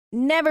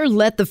Never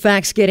let the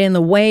facts get in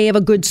the way of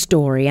a good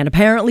story, and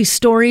apparently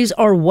stories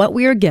are what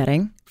we are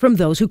getting from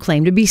those who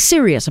claim to be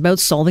serious about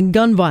solving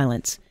gun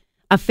violence.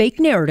 A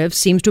fake narrative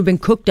seems to have been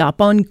cooked up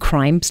on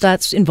crime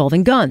stats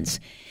involving guns.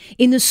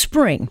 In the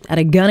spring, at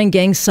a gun and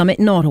gang summit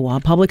in Ottawa,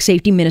 Public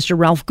Safety Minister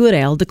Ralph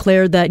Goodale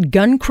declared that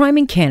gun crime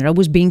in Canada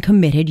was being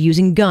committed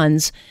using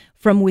guns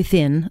from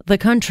within the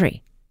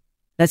country.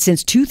 That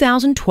since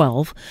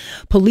 2012,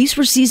 police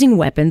were seizing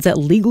weapons that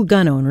legal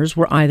gun owners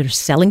were either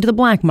selling to the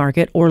black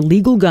market or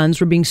legal guns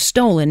were being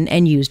stolen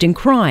and used in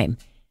crime.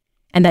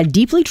 And that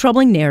deeply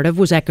troubling narrative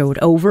was echoed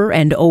over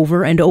and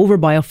over and over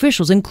by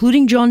officials,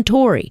 including John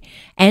Tory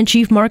and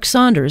Chief Mark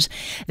Saunders,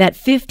 that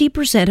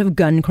 50% of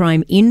gun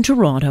crime in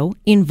Toronto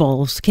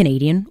involves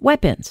Canadian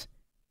weapons.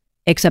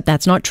 Except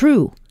that's not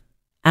true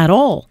at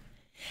all.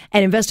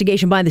 An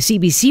investigation by the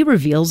CBC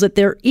reveals that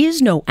there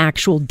is no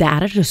actual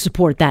data to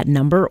support that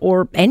number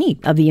or any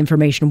of the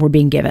information we're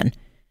being given.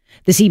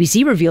 The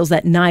CBC reveals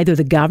that neither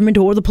the government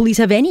or the police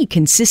have any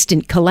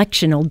consistent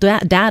collection of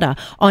data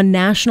on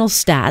national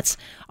stats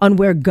on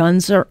where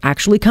guns are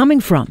actually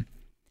coming from.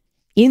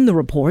 In the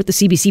report, the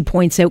CBC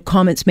points out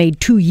comments made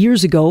 2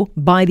 years ago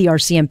by the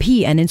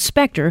RCMP, an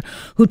inspector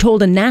who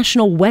told a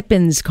national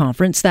weapons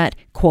conference that,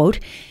 quote,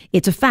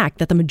 "It's a fact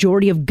that the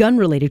majority of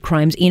gun-related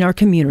crimes in our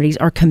communities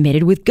are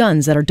committed with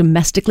guns that are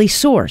domestically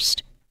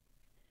sourced."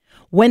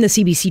 When the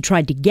CBC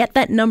tried to get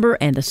that number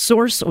and the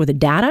source or the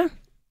data,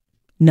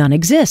 none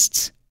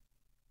exists.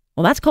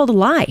 Well, that's called a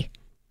lie.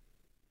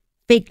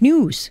 Fake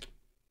news.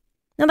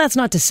 Now, that's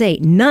not to say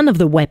none of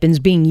the weapons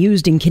being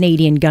used in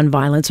Canadian gun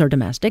violence are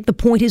domestic. The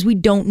point is we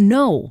don't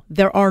know.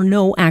 There are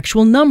no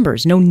actual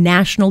numbers, no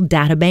national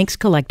databanks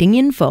collecting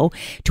info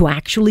to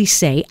actually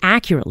say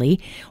accurately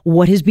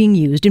what is being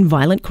used in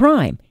violent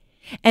crime.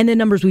 And the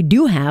numbers we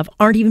do have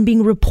aren't even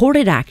being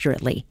reported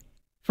accurately.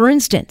 For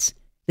instance,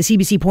 the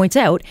CBC points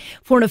out,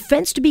 for an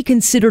offense to be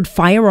considered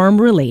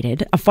firearm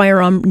related, a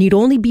firearm need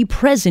only be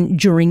present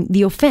during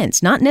the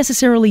offense, not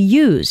necessarily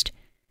used.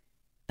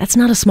 That's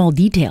not a small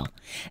detail.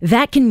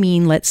 That can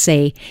mean, let's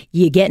say,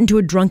 you get into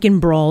a drunken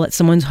brawl at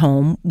someone's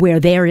home where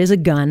there is a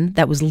gun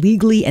that was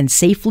legally and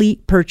safely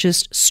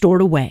purchased,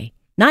 stored away,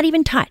 not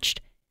even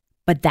touched,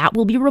 but that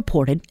will be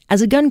reported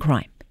as a gun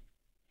crime.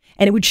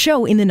 And it would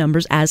show in the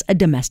numbers as a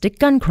domestic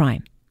gun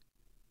crime.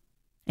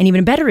 An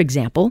even better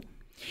example,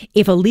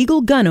 if a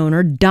legal gun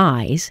owner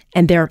dies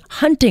and their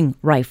hunting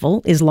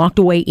rifle is locked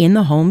away in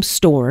the home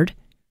stored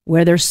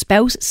where their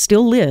spouse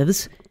still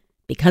lives,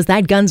 because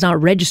that gun's not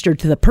registered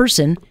to the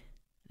person,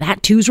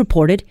 that too is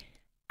reported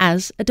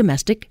as a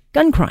domestic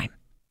gun crime.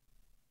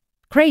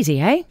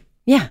 Crazy, eh?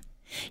 Yeah.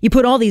 You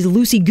put all these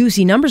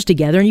loosey-goosey numbers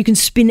together and you can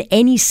spin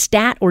any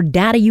stat or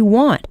data you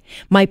want.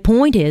 My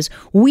point is,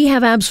 we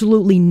have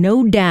absolutely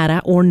no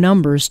data or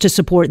numbers to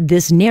support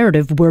this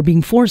narrative we're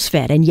being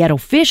force-fed, and yet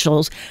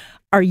officials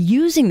are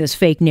using this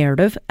fake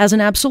narrative as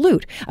an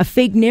absolute, a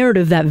fake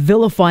narrative that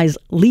vilifies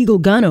legal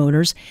gun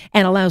owners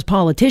and allows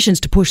politicians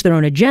to push their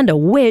own agenda,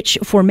 which,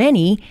 for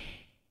many,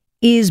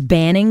 is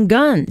banning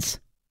guns.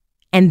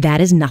 And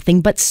that is nothing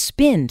but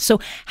spin.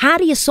 So how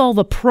do you solve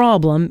a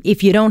problem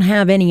if you don't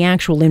have any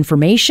actual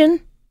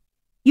information?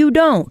 You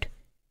don't.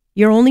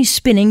 You're only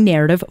spinning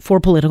narrative for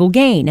political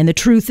gain. And the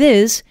truth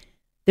is,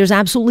 there's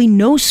absolutely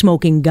no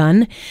smoking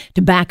gun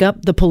to back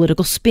up the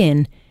political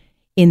spin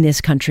in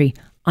this country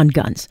on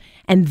guns.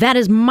 And that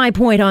is my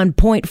point on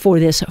point for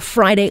this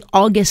Friday,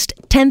 August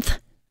 10th.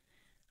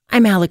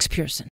 I'm Alex Pearson.